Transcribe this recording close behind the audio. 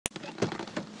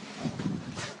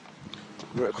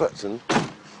We're at Clacton.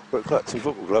 We're at Clacton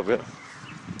Football Club, yeah.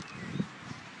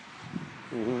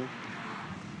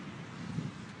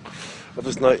 I've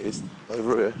just noticed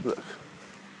over here, look.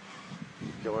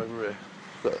 Go over here,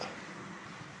 look.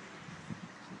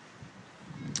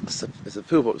 It's a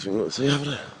pillbox thing, look, see over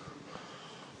there?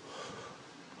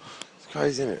 It's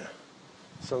crazy, isn't it?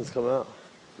 The sun's come out,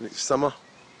 and it's summer.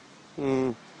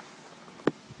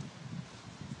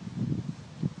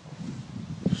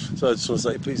 So I just want to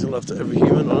say peace and love to every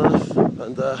human on earth,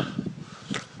 and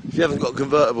if you haven't got a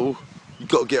convertible, you've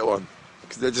got to get one,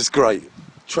 because they're just great.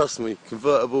 Trust me,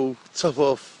 convertible, top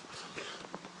off,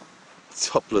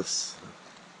 topless.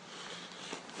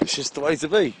 It's just the way to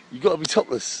be. You've got to be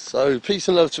topless. So peace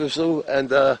and love to us all,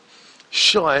 and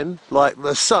shine like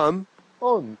the sun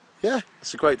on. Yeah,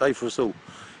 it's a great day for us all.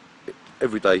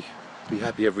 Every day. Be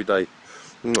happy every day.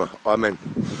 Mwah. Amen.